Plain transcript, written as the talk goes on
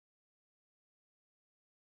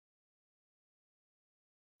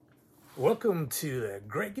Welcome to the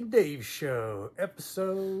Greg and Dave Show,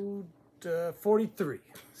 episode 43,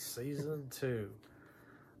 season 2.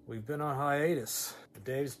 We've been on hiatus.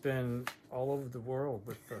 Dave's been all over the world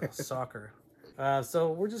with soccer.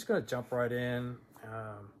 So we're just going to jump right in.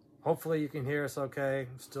 Hopefully you can hear us okay.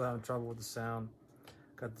 I'm still having trouble with the sound.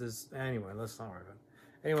 Got this. Anyway, let's not worry about it.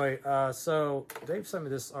 Anyway, so Dave sent me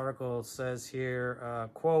this article. It says here,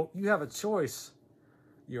 quote, "You have a choice,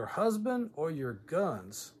 your husband or your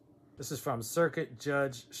guns." This is from Circuit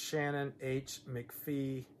Judge Shannon H.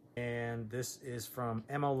 McPhee, and this is from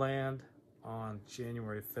Emmaland on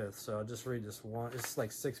January 5th. So I'll just read this one. It's like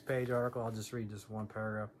a 6-page article. I'll just read just one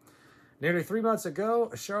paragraph. Nearly 3 months ago,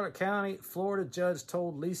 a Charlotte County, Florida judge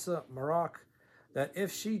told Lisa Maroc that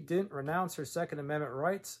if she didn't renounce her Second Amendment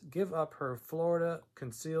rights, give up her Florida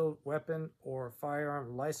concealed weapon or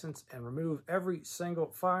firearm license, and remove every single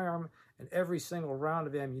firearm and every single round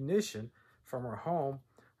of ammunition from her home,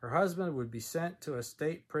 her husband would be sent to a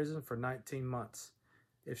state prison for 19 months.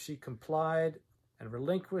 If she complied and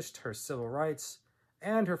relinquished her civil rights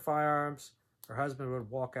and her firearms, her husband would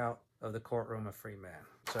walk out of the courtroom a free man.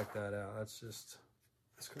 Check that out. That's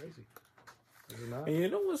crazy. Is it not? And you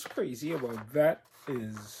know what's crazy about that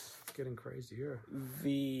is It's getting crazy here.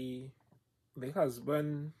 the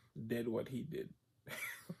husband did what he did.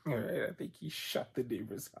 Right? I think he shot the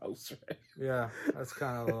neighbor's house, right? Yeah, that's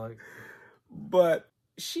kind of like... But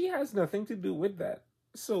she has nothing to do with that.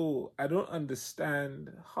 So I don't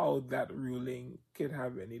understand how that ruling could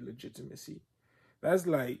have any legitimacy. That's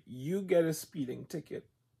like you get a speeding ticket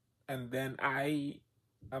and then I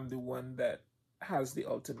am the one that has the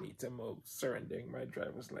ultimatum of surrendering my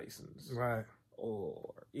driver's license. Right.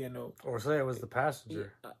 Or, Or say it was the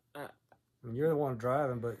passenger. I mean, you're the one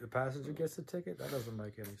driving, but the passenger gets the ticket? That doesn't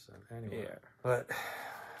make any sense. Anyway. Yeah. But...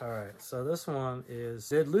 all right, so this one is,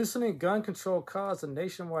 "Did loosening gun control cause a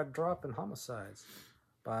nationwide drop in homicides?"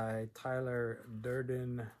 by Tyler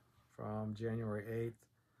Durden from January 8th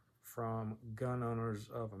from Gun Owners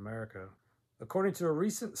of America. According to a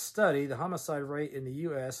recent study, the homicide rate in the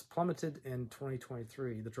U.S. plummeted in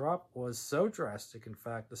 2023. The drop was so drastic, in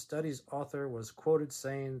fact, the study's author was quoted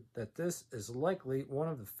saying that this is likely one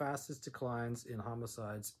of the fastest declines in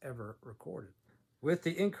homicides ever recorded. With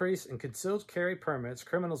the increase in concealed carry permits,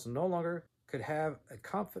 criminals no longer could have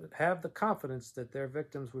the confidence that their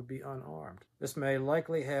victims would be unarmed. This may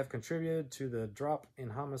likely have contributed to the drop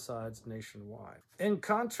in homicides nationwide. In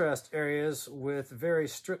contrast, areas with very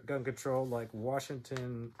strict gun control like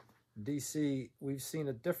Washington, D.C., we've seen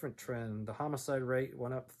a different trend. The homicide rate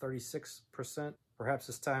went up 36%. Perhaps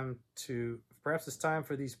it's time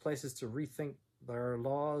for these places to rethink their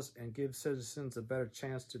laws and give citizens a better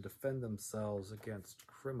chance to defend themselves against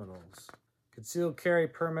criminals. Concealed carry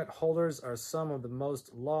permit holders are some of the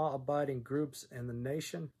most law-abiding groups in the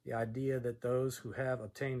nation. The idea that those who have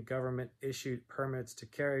obtained government-issued permits to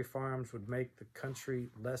carry firearms would make the country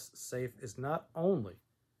less safe is not only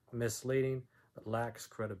misleading, but lacks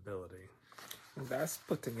credibility. That's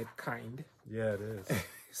putting it kind. Yeah, it is.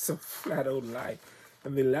 It's a flat-out lie.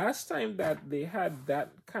 And the last time that they had that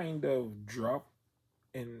kind of drop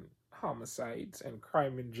in homicides and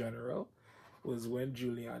crime in general was when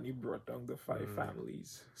Giuliani brought down the 5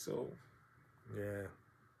 families. So, yeah,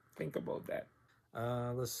 think about that.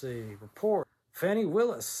 Let's see. Report. Fani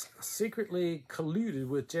Willis secretly colluded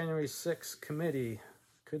with January 6th committee.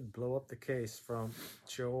 Could blow up the case, from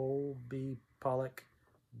Joel B. Pollack,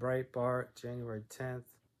 Breitbart, January 10th.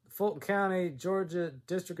 Fulton County, Georgia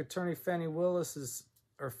District Attorney Fani Willis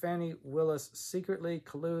secretly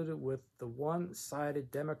colluded with the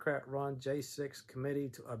one-sided Democrat-run J6 committee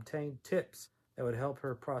to obtain tips that would help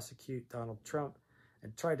her prosecute Donald Trump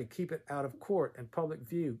and tried to keep it out of court and public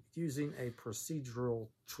view using a procedural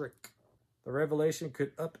trick. The revelation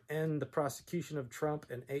could upend the prosecution of Trump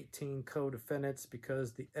and 18 co-defendants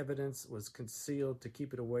because the evidence was concealed to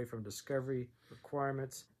keep it away from discovery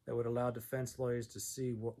requirements that would allow defense lawyers to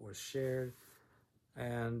see what was shared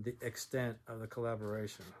and the extent of the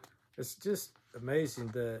collaboration. It's just amazing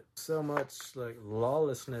that so much like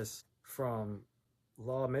lawlessness from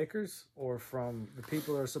lawmakers or from the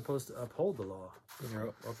people that are supposed to uphold the law,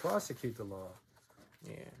 or prosecute the law.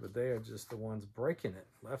 Yeah. But they are just the ones breaking it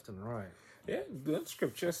left and right. Yeah, the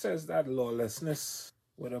scripture says that lawlessness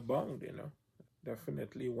would abound,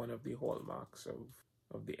 Definitely one of the hallmarks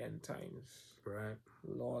of the end times. Right.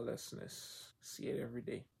 Lawlessness. See it every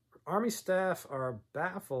day. Army staff are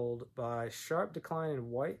baffled by sharp decline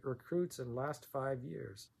in white recruits in last 5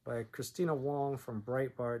 years, by Christina Wong from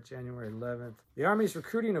Breitbart, January 11th. The Army's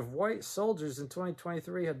recruiting of white soldiers in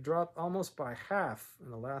 2023 had dropped almost by half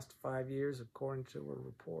in the last 5 years, according to a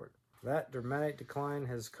report. That dramatic decline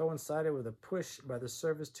has coincided with a push by the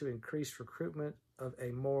service to increase recruitment of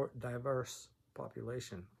a more diverse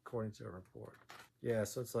population, according to a report. Yeah,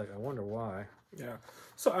 so it's like, I wonder why. Yeah.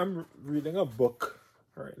 So I'm reading a book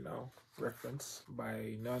right now, reference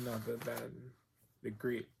by none other than the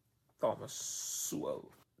great Thomas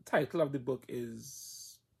Sowell. The title of the book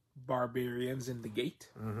is Barbarians in the Gate.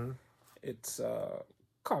 Mm-hmm. It's a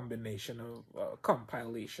combination of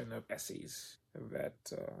compilation of essays that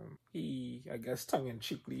he, I guess,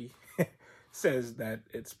 tongue-in-cheekly says that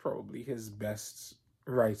it's probably his best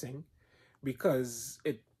writing because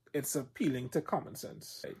it's appealing to common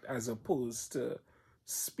sense, right? As opposed to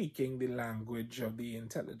speaking the language of the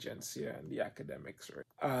intelligentsia and the academics, right?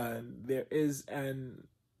 And there is an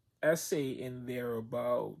essay in there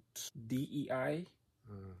about DEI,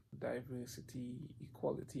 diversity,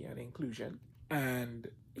 equality, and inclusion. And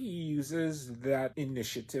he uses that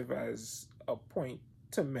initiative as a point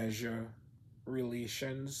to measure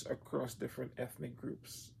relations across different ethnic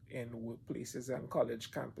groups in workplaces and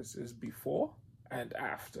college campuses before and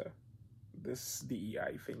after this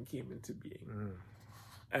DEI thing came into being.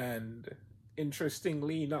 And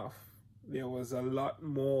interestingly enough, there was a lot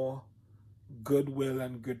more goodwill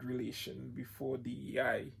and good relation before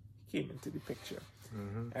DEI came into the picture.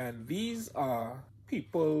 And these are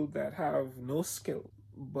people that have no skill,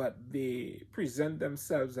 but they present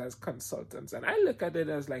themselves as consultants. And I look at it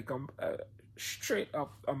as like a straight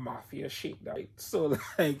up a mafia shakedown. So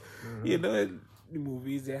like, you know, in the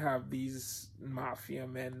movies, they have these mafia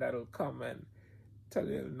men that'll come and tell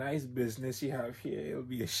you, nice business you have here. It'll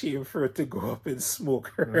be a shame for it to go up in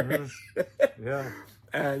smoke, right? Yeah.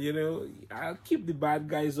 And, you know, I'll keep the bad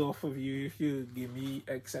guys off of you if you give me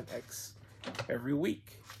X and X every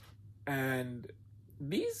week. And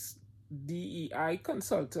these DEI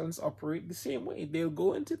consultants operate the same way. They'll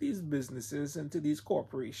go into these businesses, into these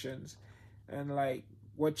corporations, and like,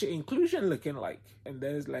 what's your inclusion looking like? And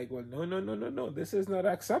then it's like, well, no, this is not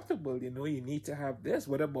acceptable. You know, you need to have this.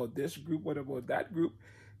 What about this group? What about that group?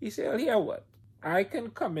 You say, well, yeah, what? I can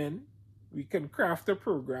come in, we can craft a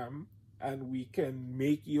program, and we can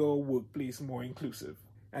make your workplace more inclusive.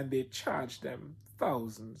 And they charge them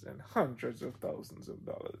thousands and hundreds of thousands of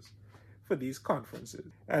dollars for these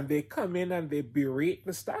conferences. And they come in and they berate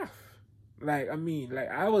the staff. Like, I mean,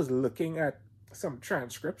 like, I was looking at some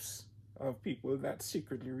transcripts of people that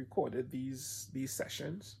secretly recorded these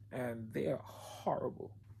sessions, and they are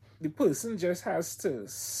horrible. The person just has to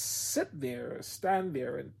sit there, stand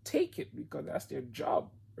there, and take it because that's their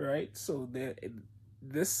job, right? So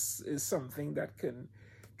this is something that can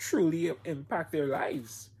truly impact their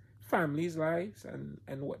lives, families' lives,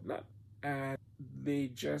 and whatnot. And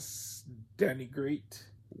they just denigrate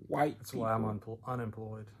white That's people. why I'm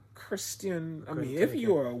unemployed. Christian, I Couldn't mean, if take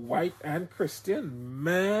you are white and Christian,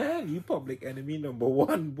 man, you public enemy number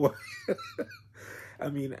one, boy. I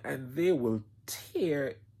mean, and they will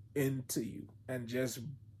tear into you and just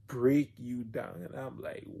break you down. And I'm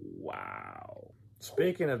like, wow.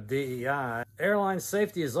 Speaking of DEI, airline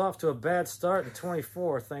safety is off to a bad start in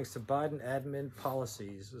 24 thanks to Biden admin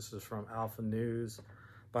policies. This is from Alpha News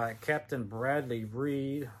by Captain Bradley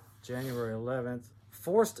Reed, January 11th.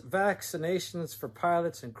 Forced vaccinations for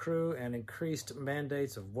pilots and crew and increased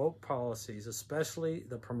mandates of woke policies, especially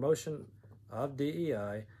the promotion of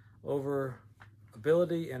DEI over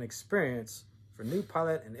ability and experience for new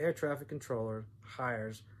pilot and air traffic controller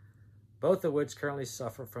hires, both of which currently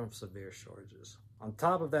suffer from severe shortages. On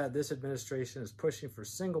top of that, this administration is pushing for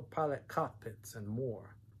single pilot cockpits and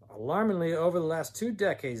more. Alarmingly, over the last 2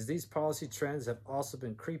 decades, these policy trends have also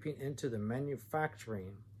been creeping into the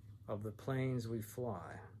manufacturing of the planes we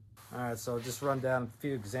fly. All right, so just run down a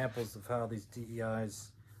few examples of how these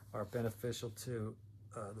DEIs are beneficial to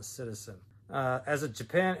the citizen. As a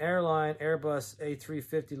Japan airline, Airbus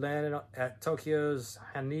A350 landed at Tokyo's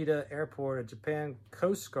Haneda Airport, a Japan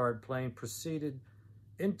Coast Guard plane proceeded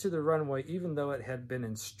into the runway even though it had been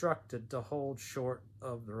instructed to hold short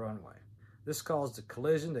of the runway. This caused a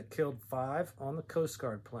collision that killed 5 on the Coast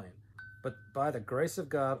Guard plane. But by the grace of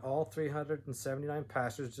God, all 379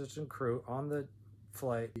 passengers and crew on the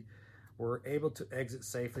flight were able to exit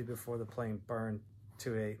safely before the plane burned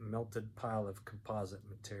to a melted pile of composite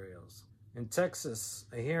materials. In Texas,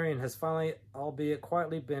 a hearing has finally, albeit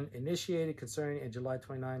quietly, been initiated concerning a July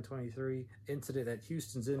 29, 2023 incident at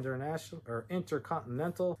Houston's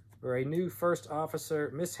Intercontinental, where a new first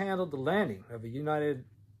officer mishandled the landing of a United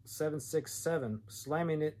 767,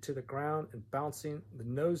 slamming it to the ground and bouncing the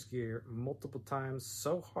nose gear multiple times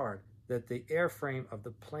so hard that the airframe of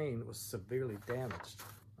the plane was severely damaged.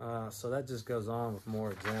 So that just goes on with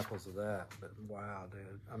more examples of that. But wow,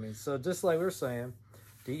 dude. I mean, so just like we're saying,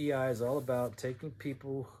 DEI is all about taking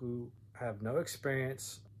people who have no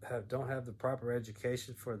experience, don't have the proper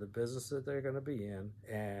education for the business that they're going to be in,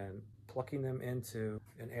 and plucking them into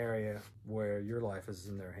an area where your life is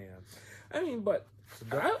in their hands. I mean, but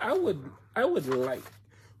I would like.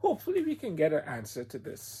 Hopefully, we can get an answer to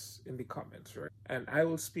this in the comments, right? And I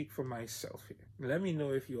will speak for myself here. Let me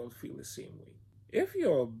know if you all feel the same way. If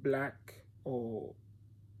you're a black or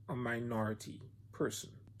a minority person,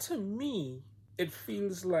 to me, it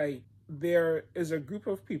feels like there is a group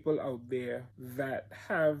of people out there that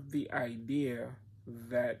have the idea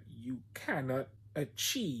that you cannot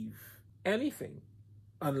achieve anything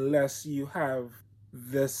unless you have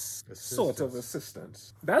this sort of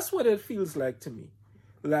assistance. That's what it feels like to me.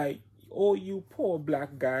 Like, oh, you poor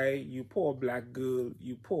black guy, you poor black girl,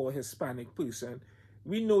 you poor Hispanic person,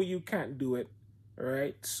 we know you can't do it,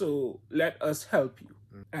 right? So let us help you.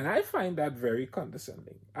 And I find that very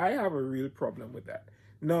condescending. I have a real problem with that.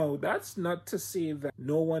 No, that's not to say that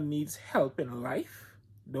no one needs help in life.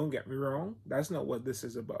 Don't get me wrong. That's not what this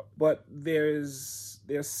is about. But there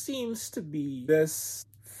seems to be this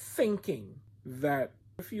thinking that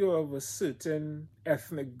if you're of a certain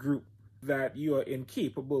ethnic group, that you are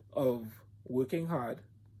incapable of working hard,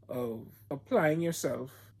 of applying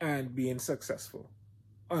yourself, and being successful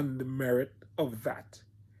on the merit of that.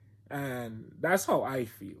 And that's how I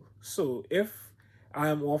feel. So if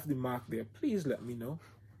I'm off the mark there, please let me know.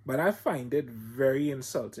 But I find it very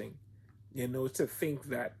insulting, to think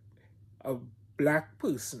that a black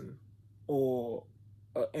person or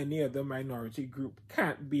any other minority group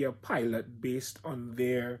can't be a pilot based on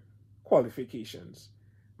their qualifications,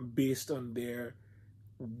 based on their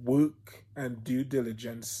work and due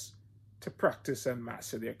diligence to practice and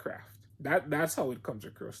master their craft. That's how it comes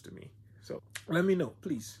across to me. So let me know,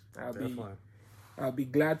 please. I'll be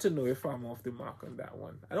glad to know if I'm off the mark on that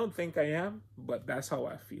one. I don't think I am, but that's how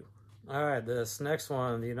I feel. All right, this next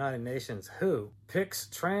one, the United Nations, WHO picks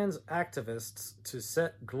trans activists to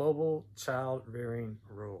set global child rearing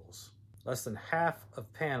rules. Less than half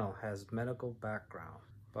of panel has medical background.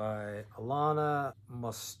 By Alana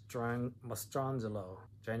Mastrangelo,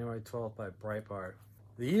 January 12th by Breitbart.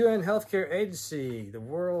 The UN Healthcare Agency, the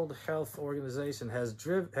World Health Organization, has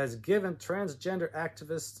given transgender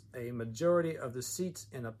activists a majority of the seats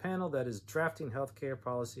in a panel that is drafting healthcare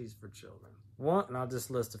policies for children. And I'll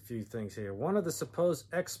just list a few things here. One of the supposed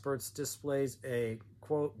experts displays a,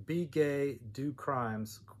 quote, "Be gay, do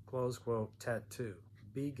crimes," close quote, tattoo.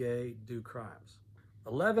 Be gay, do crimes.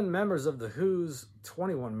 11 members of the WHO's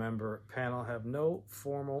 21-member panel have no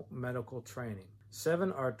formal medical training.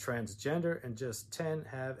 7 are transgender and just 10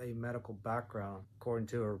 have a medical background, according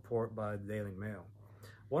to a report by the Daily Mail.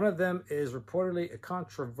 One of them is reportedly a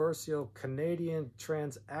controversial Canadian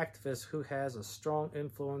trans activist who has a strong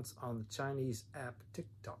influence on the Chinese app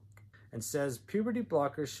TikTok and says puberty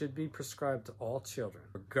blockers should be prescribed to all children,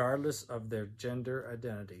 regardless of their gender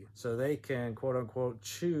identity, so they can, quote-unquote,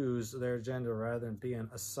 choose their gender rather than being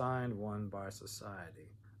assigned one by society.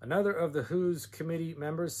 Another of the WHO's committee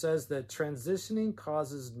members says that transitioning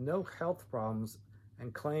causes no health problems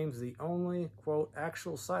and claims the only, quote,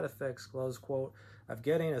 actual side effects, close quote, of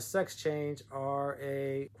getting a sex change are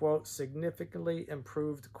a, quote, significantly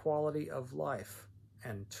improved quality of life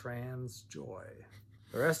and trans joy.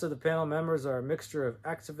 The rest of the panel members are a mixture of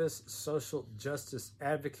activists, social justice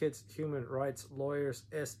advocates, human rights lawyers,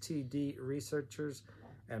 STD researchers,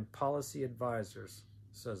 and policy advisors,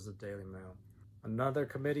 says the Daily Mail. Another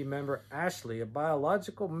committee member, Ashley, a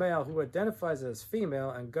biological male who identifies as female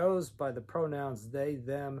and goes by the pronouns they,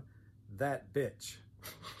 them, that bitch.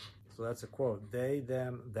 So that's a quote. They,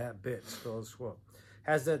 them, that bitch, close quote.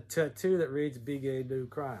 Has a tattoo that reads, "Be gay, do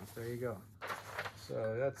crimes." There you go.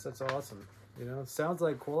 So that's awesome. It sounds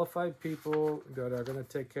like qualified people that are going to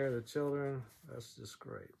take care of the children. That's just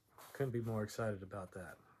great. Couldn't be more excited about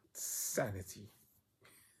that. Sanity.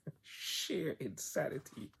 Sheer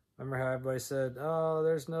insanity. Remember how everybody said, oh,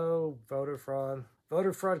 there's no voter fraud?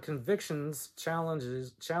 Voter fraud convictions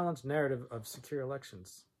challenge narrative of secure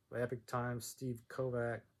elections. By Epoch Times, Steve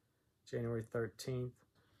Kovac, January 13th.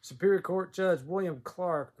 Superior Court Judge William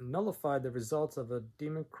Clark nullified the results of a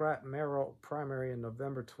Democrat mayoral primary in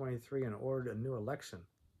November 23 and ordered a new election.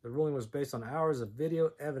 The ruling was based on hours of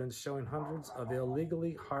video evidence showing hundreds of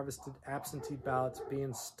illegally harvested absentee ballots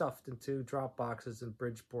being stuffed into drop boxes in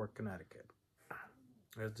Bridgeport, Connecticut.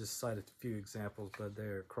 I just cited a few examples, but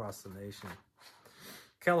they're across the nation.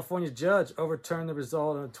 California judge overturned the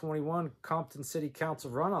result in a 21 Compton City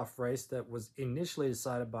Council runoff race that was initially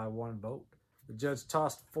decided by one vote. The judge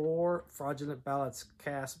tossed 4 fraudulent ballots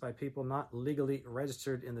cast by people not legally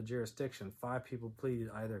registered in the jurisdiction. 5 people pleaded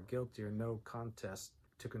either guilty or no contest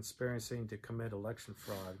to conspiracy to commit election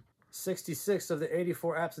fraud. 66 of the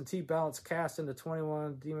 84 absentee ballots cast in the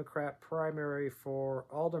 21 Democrat primary for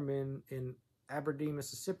alderman in Aberdeen,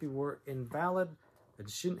 Mississippi were invalid and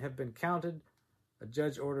shouldn't have been counted. A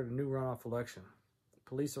judge ordered a new runoff election.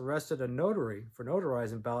 Police arrested a notary for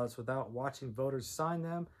notarizing ballots without watching voters sign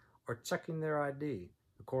them or checking their ID.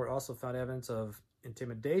 The court also found evidence of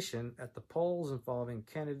intimidation at the polls involving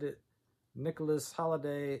candidate Nicholas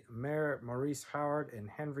Holliday, Mayor Maurice Howard, and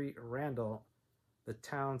Henry Randall, the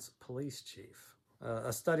town's police chief.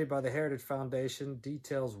 A study by the Heritage Foundation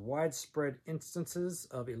details widespread instances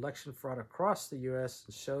of election fraud across the U.S.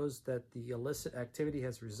 and shows that the illicit activity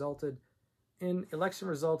has resulted in election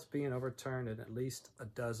results being overturned in at least a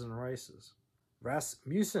dozen races.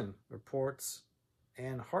 Rasmussen reports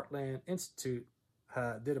and Heartland Institute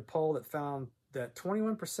did a poll that found that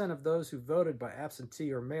 21% of those who voted by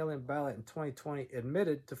absentee or mail-in ballot in 2020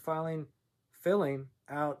 admitted to filling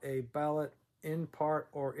out a ballot in part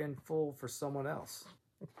or in full for someone else.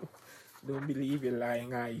 Don't believe your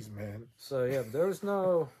lying eyes, man. So yeah, there was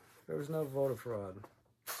no voter fraud.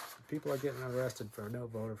 People are getting arrested for no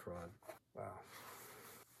voter fraud. Wow.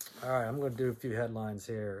 All right, I'm going to do a few headlines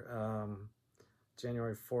here.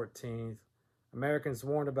 January 14th. Americans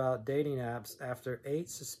warned about dating apps after 8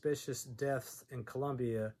 suspicious deaths in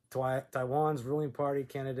Colombia. Taiwan's ruling party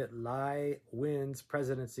candidate Lai wins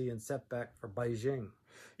presidency and setback for Beijing.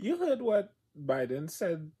 You heard what Biden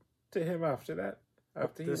said to him after that?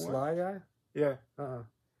 After this Lai guy? Yeah. Uh-uh.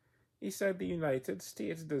 He said the United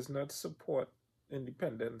States does not support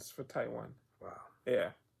independence for Taiwan. Wow.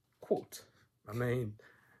 Yeah. Quote. I mean,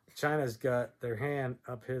 China's got their hand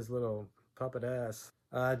up his little puppet ass.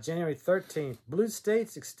 January 13th, blue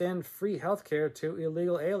states extend free health care to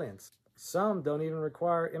illegal aliens. Some don't even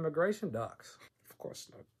require immigration docs. Of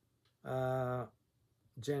course not.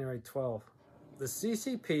 January 12th, the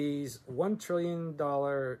CCP's $1 trillion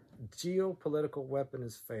geopolitical weapon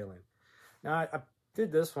is failing. Now, I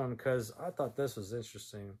did this one because I thought this was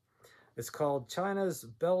interesting. It's called China's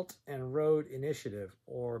Belt and Road Initiative,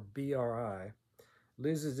 or BRI,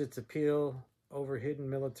 loses its appeal over hidden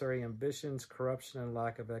military ambitions, corruption, and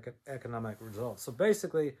lack of economic results. So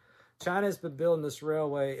basically, China's been building this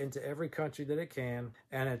railway into every country that it can,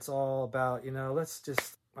 and it's all about,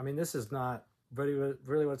 this is not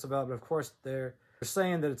really what it's about, but of course they're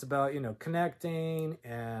saying that it's about, connecting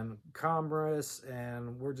and commerce,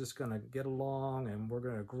 and we're just going to get along, and we're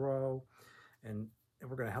going to grow, and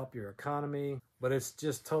we're going to help your economy. But it's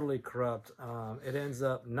just totally corrupt. It ends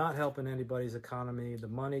up not helping anybody's economy. The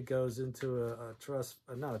money goes into a trust,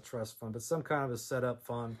 not a trust fund, but some kind of a setup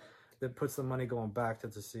fund that puts the money going back to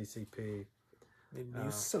the CCP. The new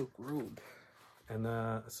Silk Road. And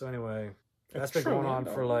so anyway, that's been going on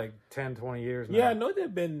for like 10, 20 years now. Yeah, I know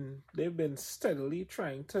they've been steadily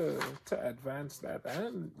trying to advance that. I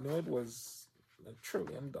didn't know it was $1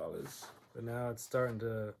 trillion. But now it's starting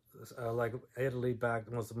to, like Italy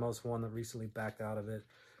was the most one that recently backed out of it.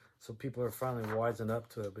 So people are finally wising up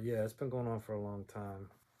to it. But yeah, it's been going on for a long time.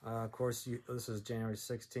 Of course, this is January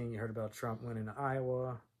 16. You heard about Trump winning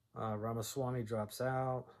Iowa. Ramaswamy drops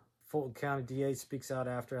out. Fulton County DA speaks out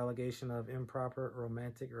after allegation of improper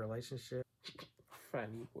romantic relationship.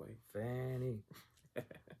 Fanny boy. Fanny.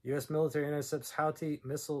 U.S. military intercepts Houthi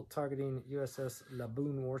missile targeting USS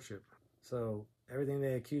Laboon warship. So everything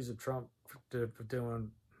they accuse of Trump for doing,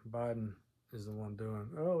 Biden is the one doing.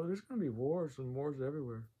 Oh, there's going to be wars and wars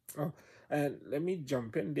everywhere. Oh, and let me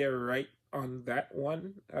jump in there right on that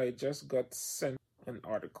one. I just got sent an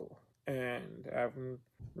article, and I haven't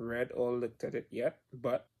read or looked at it yet,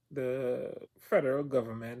 but the federal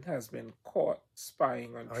government has been caught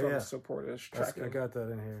spying on Trump supporters. I got that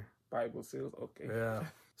in here. Bible sales, okay. Yeah.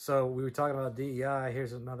 So we were talking about DEI.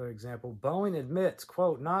 Here's another example. Boeing admits,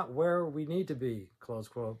 quote, not where we need to be, close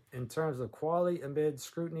quote, in terms of quality amid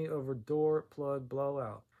scrutiny over door plug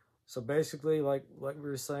blowout. So basically, like we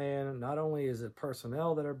were saying, not only is it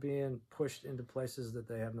personnel that are being pushed into places that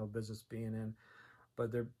they have no business being in,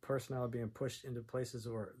 but their personnel are being pushed into places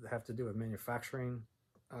or have to do with manufacturing.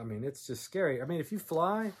 I mean, it's just scary. I mean, if you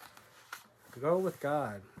fly, go with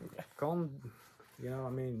God. Go,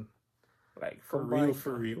 like for real.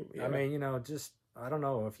 Yeah. I mean, I don't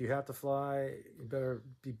know. If you have to fly, you better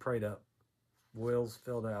be prayed up. Wills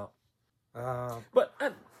filled out.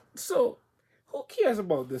 So who cares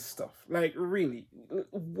about this stuff? Like, really,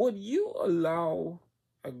 would you allow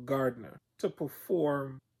a gardener to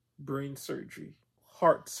perform brain surgery,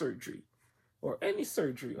 heart surgery, or any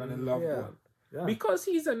surgery on a loved one? Yeah. Because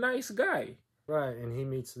he's a nice guy. Right, and he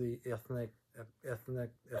meets the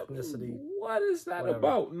ethnicity. What is that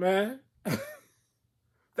about, man?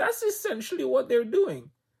 That's essentially what they're doing.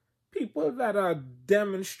 People that are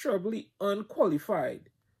demonstrably unqualified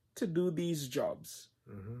to do these jobs.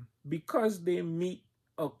 Mm-hmm. Because they meet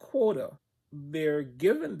a quota, they're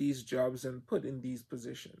given these jobs and put in these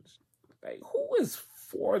positions. Like, who is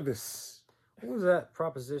for this? What was that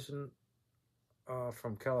proposition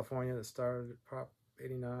from California that started Prop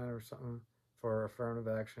 89 or something for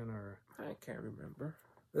affirmative action? Or I can't remember.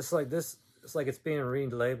 It's like it's being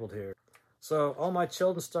relabeled here. So, all my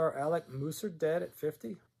children star Alec Musser dead at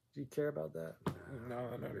 50. Do you care about that? No,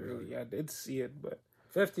 not really. I did see it, but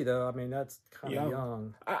 50 though. I mean, that's kind of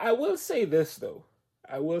young. I will say this though.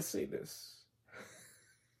 I will say this.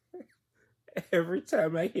 Every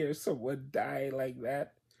time I hear someone die like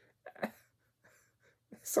that,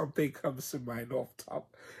 something comes to mind off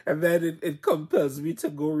top, and then it compels me to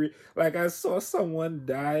go. Like, I saw someone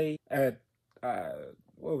die at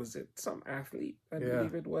what was it? Some athlete, I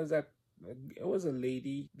believe it was. It was a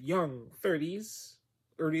lady, young 30s,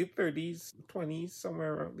 early 30s, 20s,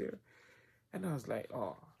 somewhere around there, and I was like,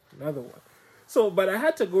 oh, another one. So, but I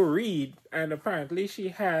had to go read, and apparently she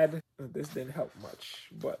had, this didn't help much,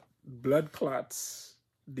 but blood clots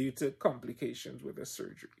due to complications with the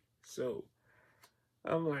surgery. So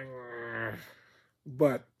I'm like,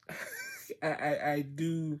 but I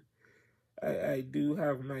do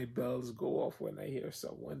have my bells go off when I hear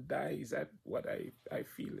someone dies at what I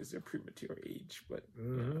feel is a premature age. But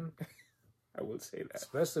I will say that,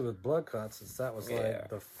 especially with blood clots, since that was like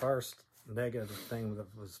the first negative thing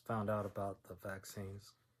that was found out about the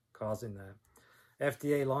vaccines causing that.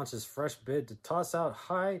 FDA launches fresh bid to toss out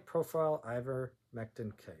high-profile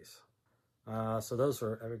ivermectin case. So those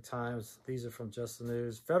were Epic Times. These are from Just the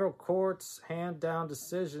News. Federal courts hand down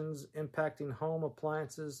decisions impacting home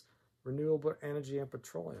appliances, renewable energy, and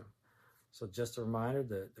petroleum. So just a reminder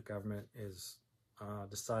that the government is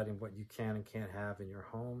deciding what you can and can't have in your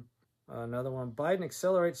home. Another one, Biden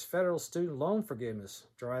accelerates federal student loan forgiveness,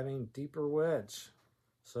 driving deeper wedge.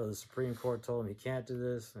 So the Supreme Court told him he can't do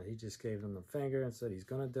this, and he just gave them the finger and said he's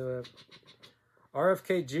going to do it.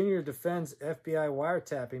 RFK Jr. defends FBI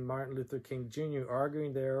wiretapping Martin Luther King Jr.,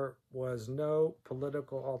 arguing there was no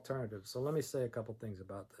political alternative. So let me say a couple things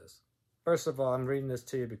about this. First of all, I'm reading this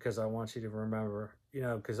to you because I want you to remember,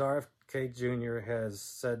 because RFK Jr. has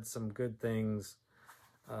said some good things,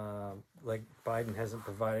 like Biden hasn't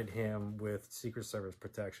provided him with Secret Service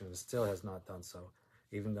protection and still has not done so,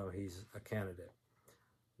 even though he's a candidate,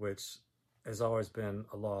 which has always been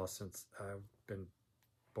a law since I've been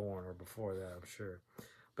born or before that, I'm sure.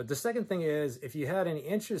 But the second thing is, if you had any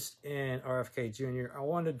interest in RFK Jr., I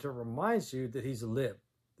wanted to remind you that he's a lib,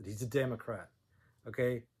 that he's a Democrat,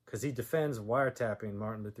 okay? Because he defends wiretapping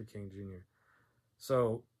Martin Luther King Jr.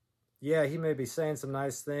 So, yeah, he may be saying some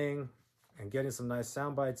nice thing and getting some nice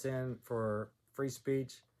sound bites in for free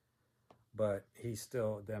speech, but he's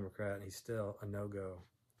still a Democrat and he's still a no-go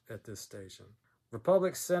at this station.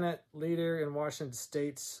 Republican Senate leader in Washington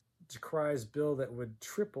State decries bill that would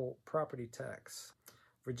triple property tax.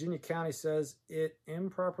 Virginia County says it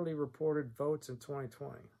improperly reported votes in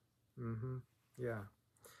 2020. Yeah.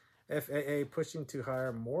 FAA pushing to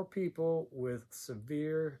hire more people with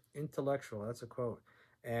severe intellectual, that's a quote,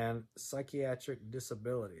 and psychiatric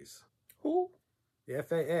disabilities. Who? The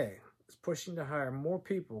FAA is pushing to hire more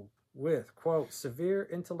people with, quote, severe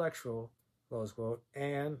intellectual, close quote,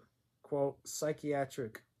 and, quote,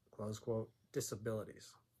 psychiatric, close quote,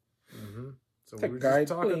 disabilities. So we were just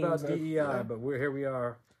talking about DEI, but here we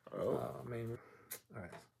are. All right.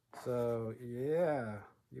 So, yeah,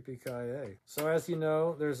 yippee-ki-yay. So, as you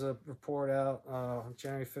know, there's a report out on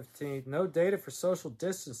January 15th. No data for social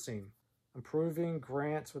distancing. Improving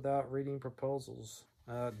grants without reading proposals.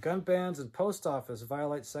 Gun bans in post office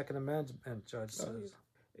violate Second Amendment, judge says.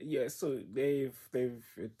 Yeah, so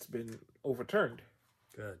it's been overturned.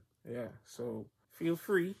 Good. Yeah, so feel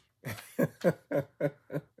free.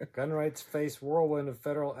 Gun rights face whirlwind of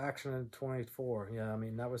federal action in 24. Yeah, I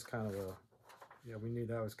mean, that was kind of we knew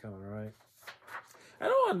that was coming, right?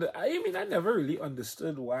 I never really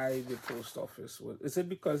understood why the post office was. Is it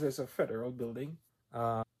because it's a federal building?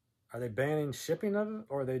 Are they banning shipping of it,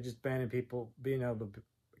 or are they just banning people being able to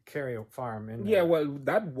carry a firearm in there? Yeah, well,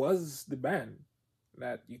 that was the ban,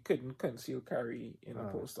 that you couldn't conceal carry in a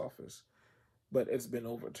post office. But it's been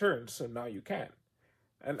overturned, so now you can.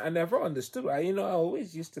 And I never understood. I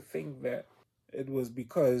always used to think that it was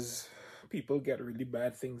because people get really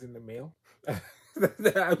bad things in the mail.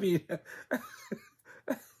 I mean,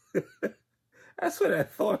 that's what I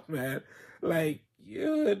thought, man. Like,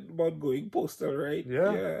 you heard about going postal, right? Yeah.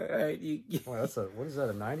 Right. Well, what is that,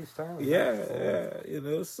 a 90s term?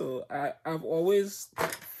 Yeah. So I've always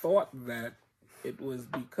thought that it was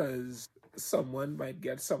because someone might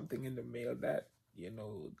get something in the mail that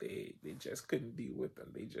they just couldn't deal with,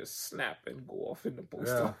 and they just snap and go off in the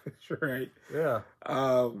post office, right? Yeah.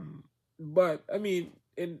 But I mean,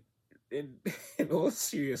 in all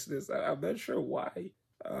seriousness, I'm not sure why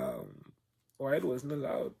it wasn't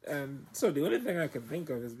allowed. And so the only thing I can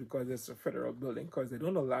think of is because it's a federal building, because they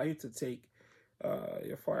don't allow you to take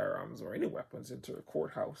your firearms or any weapons into a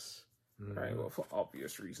courthouse. Right. Well, for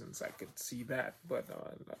obvious reasons, I could see that, but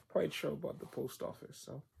I'm not quite sure about the post office.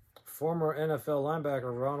 So, former NFL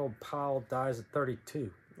linebacker Ronald Powell dies at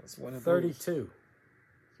 32. That's one of 32. Those.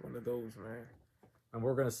 It's one of those, man. And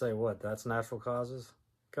we're going to say what? That's natural causes?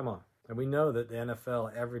 Come on. And we know that the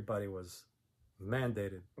NFL, everybody was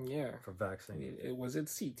mandated for vaccine. It was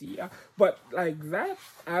at CT. But like that,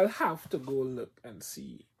 I'll have to go look and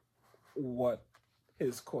see what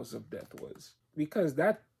his cause of death was. Because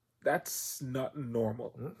that's not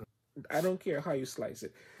normal. I don't care how you slice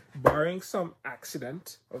it. Barring some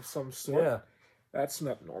accident of some sort, that's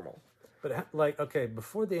not normal. But like, okay,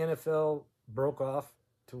 before the NFL broke off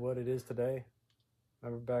to what it is today,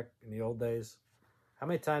 remember back in the old days, how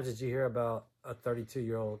many times did you hear about a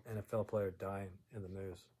 32-year-old NFL player dying in the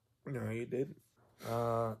news? No, you didn't.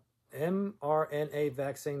 mRNA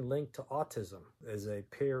vaccine linked to autism is a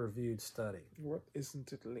peer-reviewed study. What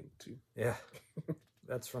isn't it linked to? Yeah.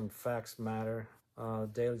 That's from Facts Matter.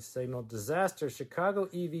 Daily Signal. Disaster. Chicago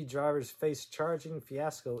EV drivers face charging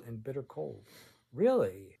fiasco in bitter cold.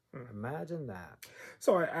 Really? Imagine that.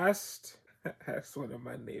 So I asked one of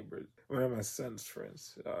my neighbors, one of my son's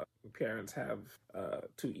friends. Parents have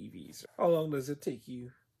 2 EVs. How long does it take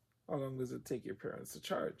your parents to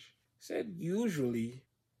charge? He said usually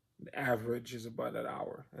the average is about an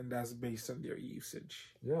hour, and that's based on their usage.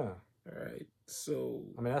 Yeah. All right. So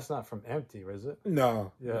I mean, that's not from empty, is it?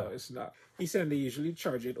 No, it's not. He said they usually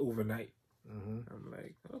charge it overnight. I'm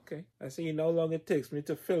like, okay. I say, you know how long it takes me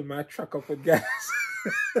to fill my truck up with gas?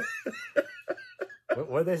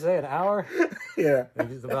 What did they say? An hour? Yeah.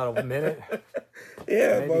 Maybe it's about a minute.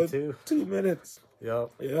 Yeah, maybe about 2 minutes.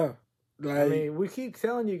 Yep. Yeah. Like, I mean, we keep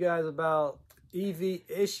telling you guys about EV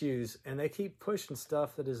issues, and they keep pushing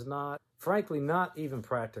stuff that is not, frankly, not even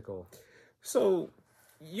practical. So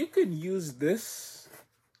you can use this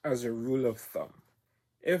as a rule of thumb.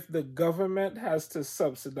 If the government has to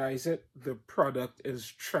subsidize it, the product is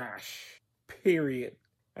trash. Period.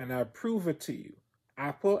 And I prove it to you.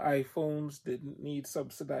 Apple iPhones didn't need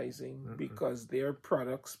subsidizing because their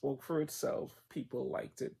product spoke for itself. People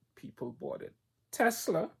liked it. People bought it.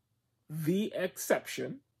 Tesla, the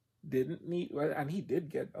exception, didn't need, well, and he did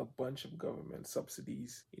get a bunch of government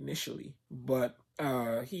subsidies initially, but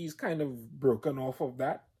he's kind of broken off of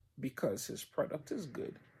that because his product is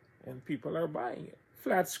good and people are buying it.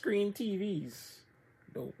 Flat screen TVs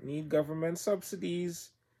don't need government subsidies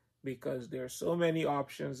because there are so many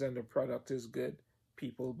options and the product is good.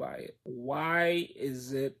 People buy it. Why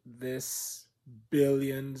is it this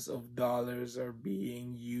billions of dollars are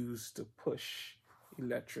being used to push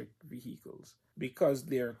electric vehicles? Because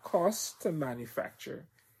their cost to manufacture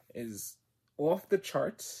is off the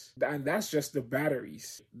charts, and that's just the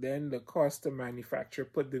batteries. Then the cost to manufacture,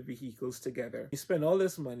 put the vehicles together. You spend all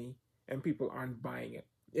this money and people aren't buying it.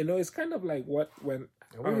 You know, it's kind of like when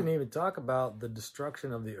we didn't even talk about the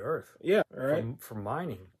destruction of the earth. Yeah, right. For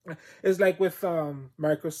mining. It's like with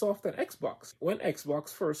Microsoft and Xbox. When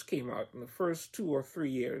Xbox first came out, in the first 2 or 3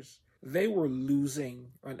 years, they were losing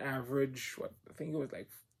on average, I think it was like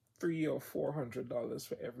 $300 or $400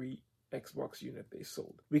 for every Xbox unit they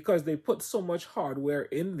sold, because they put so much hardware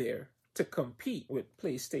in there to compete with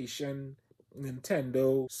PlayStation,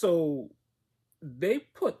 Nintendo. So they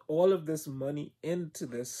put all of this money into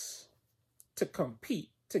this to compete,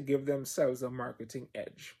 to give themselves a marketing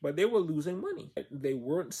edge. But they were losing money. They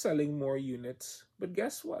weren't selling more units. But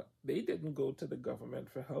guess what? They didn't go to the government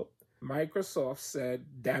for help. Microsoft said,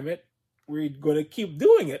 damn it, we're going to keep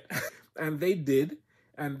doing it. And they did.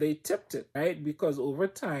 And they tipped it, right? Because over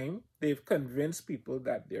time, they've convinced people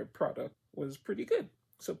that their product was pretty good.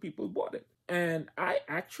 So people bought it. And I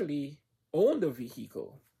actually owned a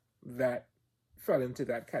vehicle that fell into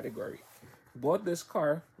that category. Bought this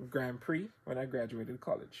car, Grand Prix, when I graduated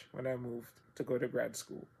college, when I moved to go to grad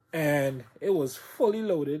school. And it was fully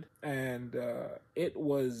loaded, and it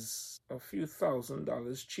was a few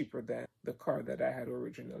 $1,000s cheaper than the car that I had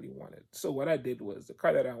originally wanted. So what I did was, the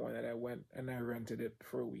car that I wanted, I went and I rented it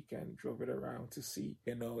for a weekend, drove it around to see,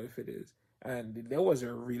 if it is. And there was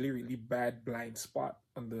a really, really bad blind spot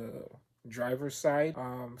on the driver's side,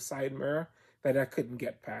 side mirror, that I couldn't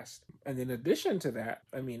get past. And in addition to that,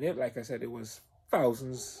 like I said, it was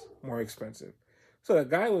thousands more expensive. So the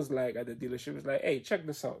guy was like, at the dealership, was like, hey, check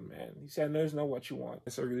this out, man. He said, no, it's not what you want.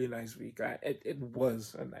 It's a really nice vehicle. It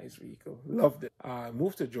was a nice vehicle. Loved it. I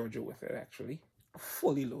moved to Georgia with it, actually.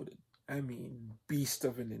 Fully loaded. I mean, beast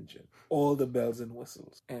of an engine. All the bells and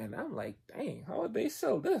whistles. And I'm like, dang, how would they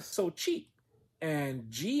sell this so cheap? And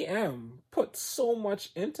GM put so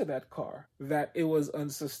much into that car that it was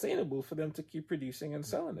unsustainable for them to keep producing and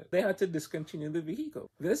selling it. They had to discontinue the vehicle.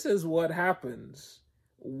 This is what happens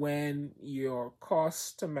when your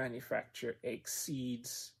cost to manufacture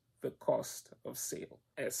exceeds the cost of sale,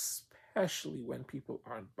 especially when people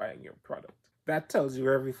aren't buying your product. That tells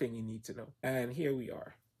you everything you need to know. And here we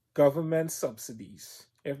are. Government subsidies.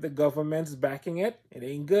 If the government's backing it, it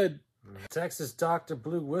ain't good. Texas doctor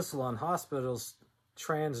blew whistle on hospitals'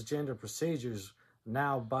 transgender procedures.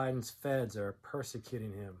 Now Biden's feds are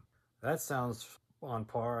persecuting him. That sounds on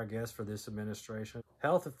par, I guess, for this administration.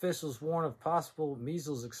 Health officials warn of possible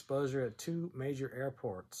measles exposure at 2 major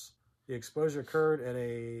airports. The exposure occurred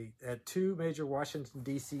at 2 major Washington,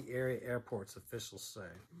 D.C. area airports, officials say.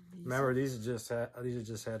 Remember, these are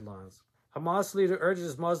just headlines. Hamas leader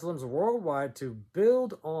urges Muslims worldwide to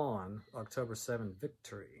build on October 7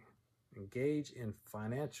 victory. Engage in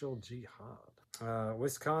financial jihad.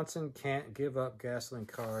 Wisconsin can't give up gasoline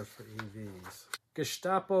cars for EVs.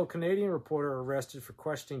 Gestapo Canadian reporter arrested for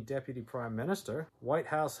questioning Deputy Prime Minister. White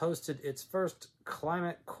House hosted its first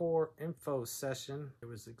Climate Corps info session. It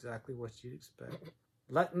was exactly what you'd expect.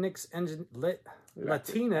 Latinx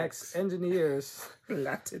engineers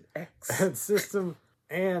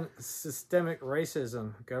and systemic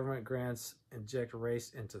racism. Government grants inject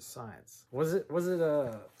race into science. Was it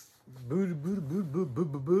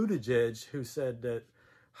Buttigieg who said that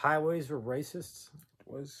highways were racists? It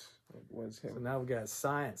was him. So now we got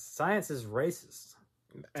science. Science is racist.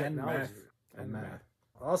 And Technology. math.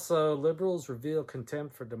 Also, liberals reveal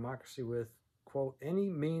contempt for democracy with, quote, any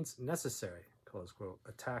means necessary, close quote,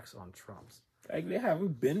 attacks on Trump's. Like they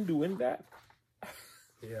haven't been doing that.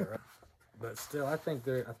 Yeah, right. But still, I think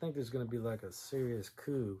there's going to be like a serious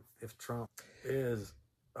coup if Trump is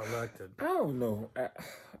elected. I don't know.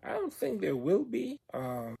 I don't think there will be.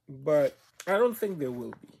 But I don't think there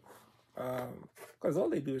will be. Because all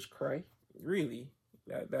they do is cry. Really,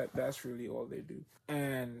 that's really all they do.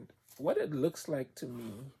 And what it looks like to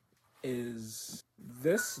me is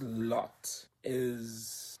this lot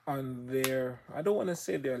is on their, I don't want to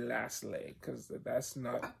say their last leg, because that's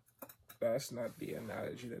not the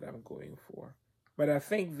analogy that I'm going for. But I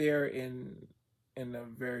think they're in a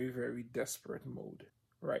very, very desperate mode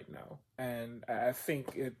right now. And I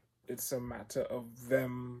think it's a matter of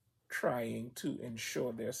them trying to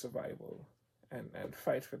ensure their survival and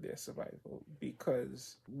fight for their survival,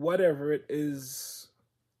 because whatever it is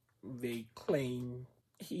they claim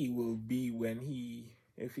he will be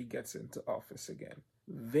if he gets into office again,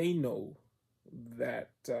 they know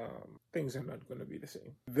that things are not going to be the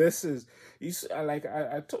same. This is,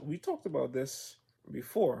 we talked about this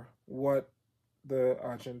before, what the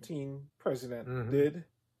Argentine president did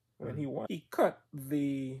when he won. He cut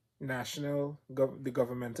the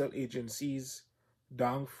governmental agencies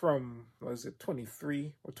down from, was it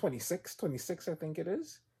 23 or 26 I think it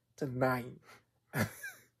is, to 9.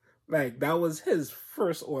 Like, that was his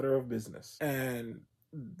first order of business. And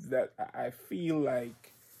that, I feel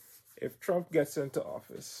like if Trump gets into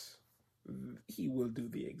office, he will do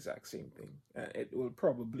the exact same thing. It will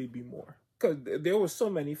probably be more. Because there were so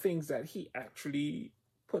many things that he actually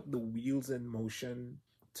put the wheels in motion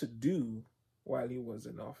to do while he was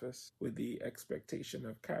in office, with the expectation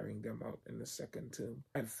of carrying them out in the second term,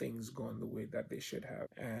 and things gone the way that they should have.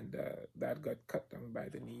 And that got cut down by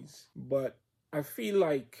the knees. But I feel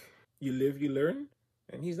like you live, you learn,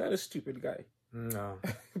 and he's not a stupid guy. No.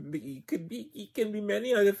 He can be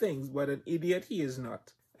many other things, but an idiot he is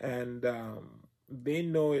not. And they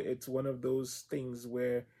know it's one of those things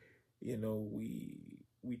where,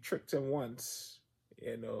 we tricked him once,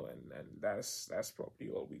 and that's probably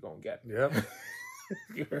all we're gonna get. Yep. Right.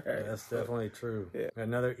 Yeah, that's definitely true. Yeah.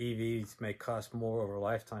 Another EVs may cost more over a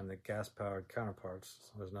lifetime than gas-powered counterparts.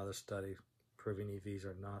 There's another study proving EVs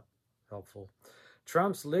are not helpful.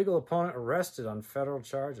 Trump's legal opponent arrested on federal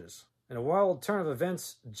charges. In a wild turn of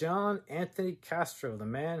events, John Anthony Castro, the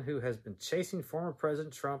man who has been chasing former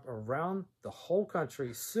President Trump around the whole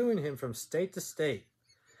country, suing him from state to state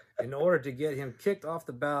in order to get him kicked off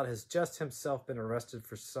the ballot, has just himself been arrested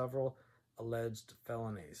for several alleged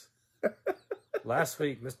felonies. Last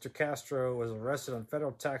week, Mr. Castro was arrested on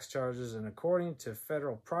federal tax charges, and according to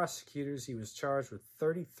federal prosecutors, he was charged with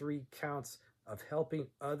 33 counts of helping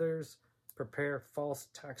others prepare false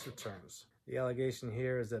tax returns. The allegation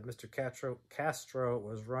here is that Mr. Castro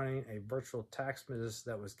was running a virtual tax business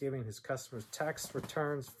that was giving his customers tax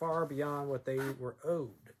returns far beyond what they were owed.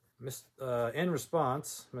 In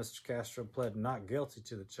response, Mr. Castro pled not guilty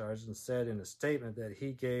to the charge and said in a statement that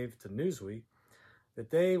he gave to Newsweek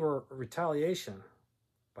that they were retaliation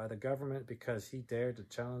by the government because he dared to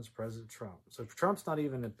challenge President Trump. So Trump's not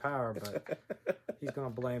even in power, but he's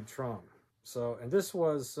going to blame Trump. So, and this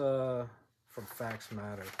was from Facts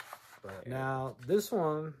Matter. But now this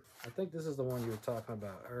one, I think this is the one you were talking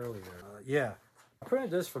about earlier. I printed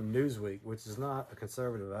this from Newsweek, which is not a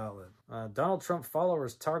conservative outlet. Donald Trump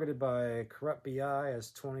followers targeted by corrupt BI as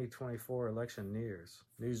 2024 election nears.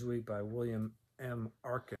 Newsweek by William M.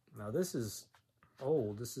 Arkin. Now this is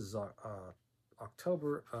old. This is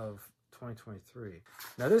October of 2023.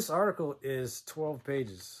 Now this article is 12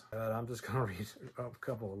 pages. I'm just going to read a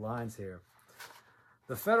couple of lines here.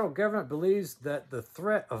 The federal government believes that the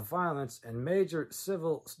threat of violence and major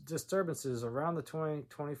civil disturbances around the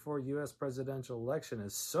 2024 U.S. presidential election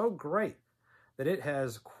is so great that it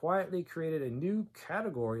has quietly created a new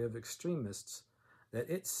category of extremists that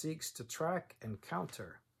it seeks to track and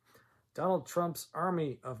counter. Donald Trump's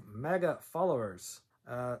army of MAGA followers.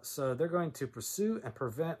 So they're going to pursue and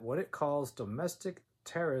prevent what it calls domestic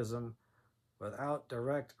terrorism without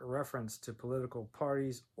direct reference to political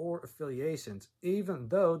parties or affiliations, even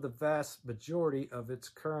though the vast majority of its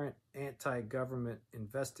current anti-government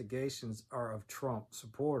investigations are of Trump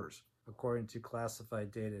supporters, according to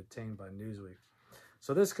classified data obtained by Newsweek.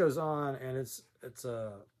 So this goes on, and it's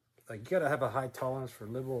like you got to have a high tolerance for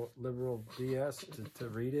liberal BS to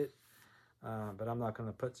read it, but I'm not going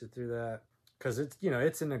to put you through that because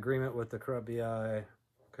it's in agreement with the corrupt BI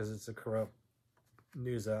because it's a corrupt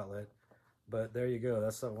news outlet. But there you go.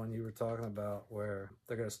 That's the one you were talking about where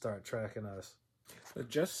they're going to start tracking us. But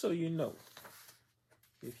just so you know,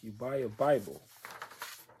 if you buy a Bible,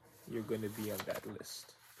 you're going to be on that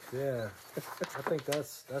list. Yeah, I think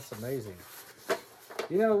that's amazing.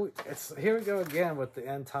 It's here we go again with the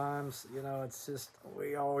end times. It's just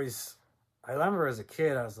I remember as a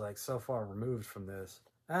kid, I was like so far removed from this.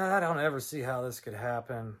 I don't ever see how this could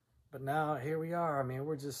happen. But now here we are. I mean,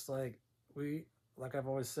 we're just like I've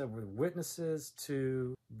always said, we're witnesses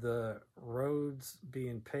to the roads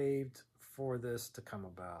being paved for this to come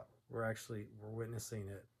about. We're witnessing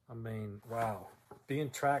it. I mean, wow.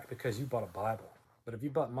 Being tracked because you bought a Bible. But if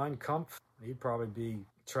you bought Mein Kampf, you'd probably be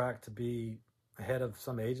tracked to be head of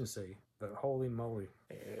some agency. But holy moly.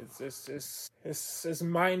 It's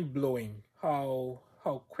mind-blowing how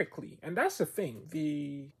quickly. And that's the thing.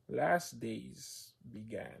 The last days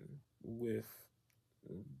began with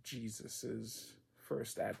Jesus's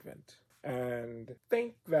first advent, and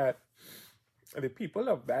think that the people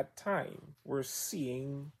of that time were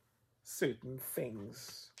seeing certain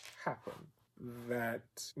things happen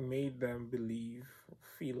that made them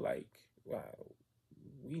feel like, wow,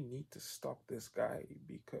 we need to stop this guy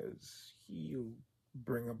because he'll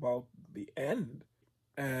bring about the end.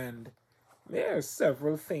 And there are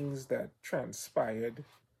several things that transpired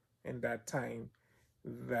in that time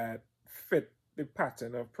that fit the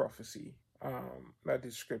pattern of prophecy that the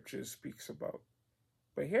scripture speaks about.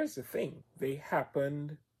 But here's the thing. They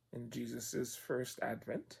happened in Jesus's first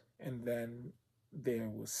advent, and then there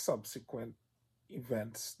were subsequent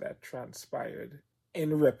events that transpired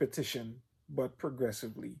in repetition, but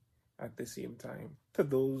progressively at the same time to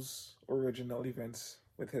those original events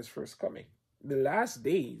with his first coming. The last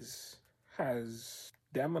days has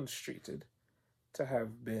demonstrated to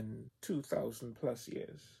have been 2,000 plus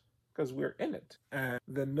years, because we're in it. And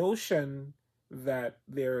the notion that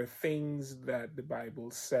there are things that the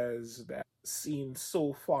Bible says that seem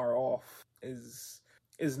so far off is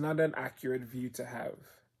not an accurate view to have.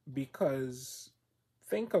 Because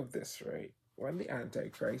think of this, right? When the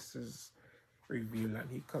Antichrist is revealed and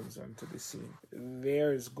he comes onto the scene,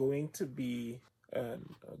 there's going to be a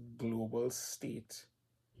global state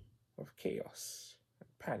of chaos,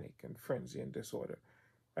 panic, and frenzy and disorder.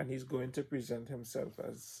 And he's going to present himself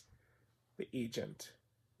as the agent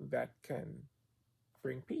that can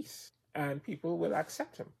bring peace. And people will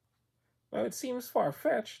accept him. Now, it seems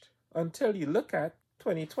far-fetched until you look at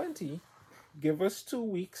 2020. Give us 2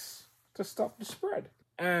 weeks to stop the spread.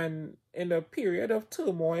 And in a period of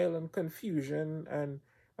turmoil and confusion and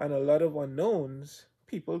a lot of unknowns,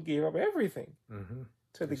 people gave up everything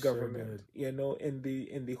to the government, in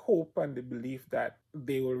the hope and the belief that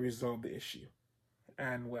they will resolve the issue.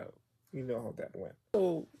 And well, you know how that went.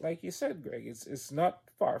 So, like you said, Greg, it's not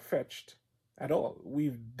far-fetched at all.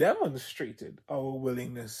 We've demonstrated our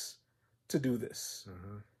willingness to do this.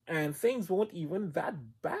 And things weren't even that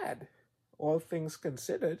bad, all things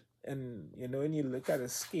considered. And when you look at a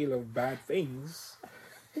scale of bad things,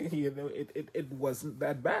 it wasn't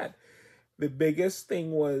that bad. The biggest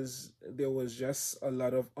thing was there was just a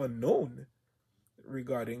lot of unknown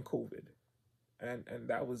regarding COVID. And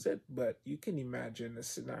that was it. But you can imagine a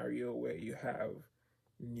scenario where you have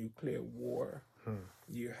nuclear war,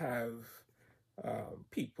 you have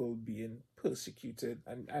people being persecuted,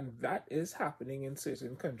 and that is happening in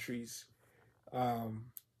certain countries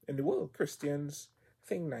in the world. Christians, I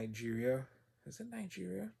think Nigeria, is it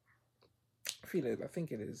Nigeria? I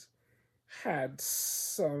think it is, had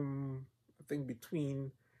some, I think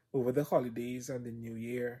between over the holidays and the New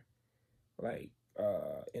Year, like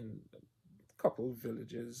in a couple of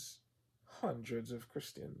villages, hundreds of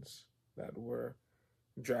Christians that were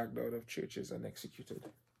dragged out of churches and executed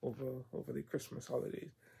over the Christmas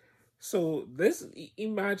holidays. So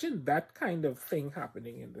imagine that kind of thing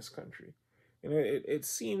happening in this country. It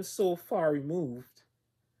seems so far removed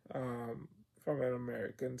from an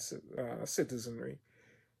American citizenry,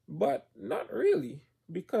 but not really,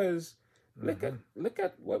 because look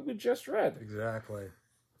at what we just read. Exactly.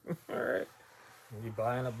 All right. You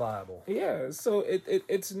buying a Bible. Yeah, so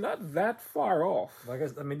it's not that far off.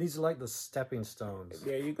 I mean, these are like the stepping stones.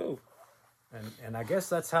 There you go. And I guess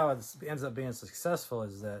that's how it ends up being successful,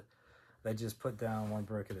 is that they just put down one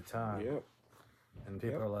brick at a time. Yep. And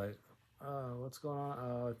people are like, oh, what's going on?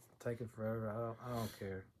 Oh, it's taking forever. I don't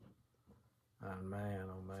care. Oh man.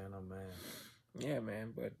 Yeah,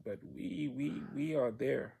 man. But we are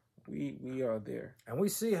there. We are there. And we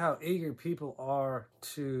see how eager people are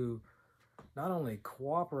to not only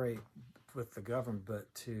cooperate with the government,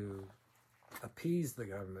 but to appease the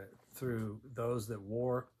government through those that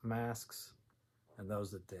wore masks and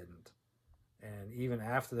those that didn't. And even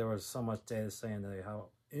after there was so much data saying that how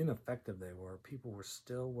ineffective they were, people were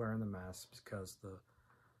still wearing the masks because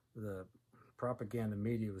the propaganda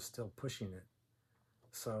media was still pushing it.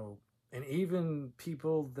 So, and even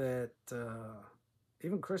people that,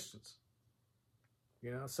 even Christians,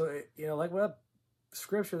 so, like what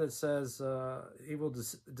scripture that says he will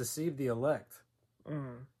deceive the elect.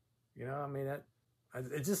 I mean,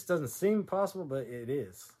 it just doesn't seem possible, but it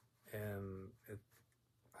is. And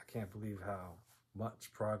I can't believe how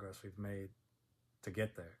much progress we've made to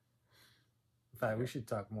get there. In fact, we should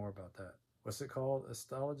talk more about that. What's it called?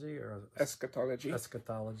 Astrology or eschatology?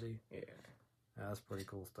 Eschatology. Yeah, that's pretty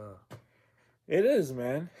cool stuff. It is,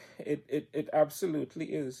 man. It absolutely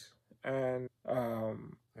is. And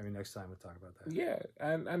maybe next time we'll talk about that. Yeah,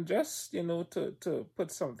 and just to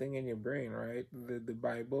put something in your brain, right? The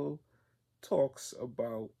Bible talks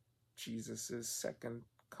about Jesus's second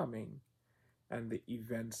coming and the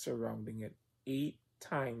events surrounding it 8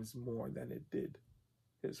 times more than it did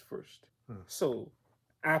his first. So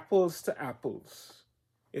apples to apples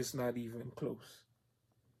is not even close.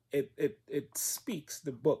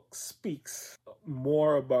 The book speaks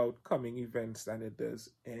more about coming events than it does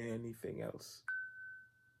anything else.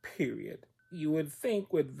 Period. You would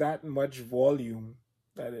think with that much volume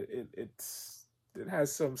that it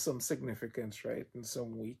has some significance, right? And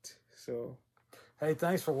some weight. So, hey,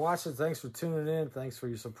 thanks for watching. Thanks for tuning in. Thanks for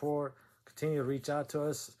your support. Continue to reach out to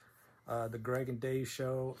us. The Greg and Dave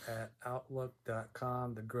Show at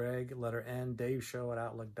Outlook.com. The Greg, letter N, Dave Show at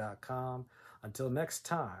Outlook.com. Until next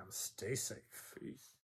time, stay safe. Peace.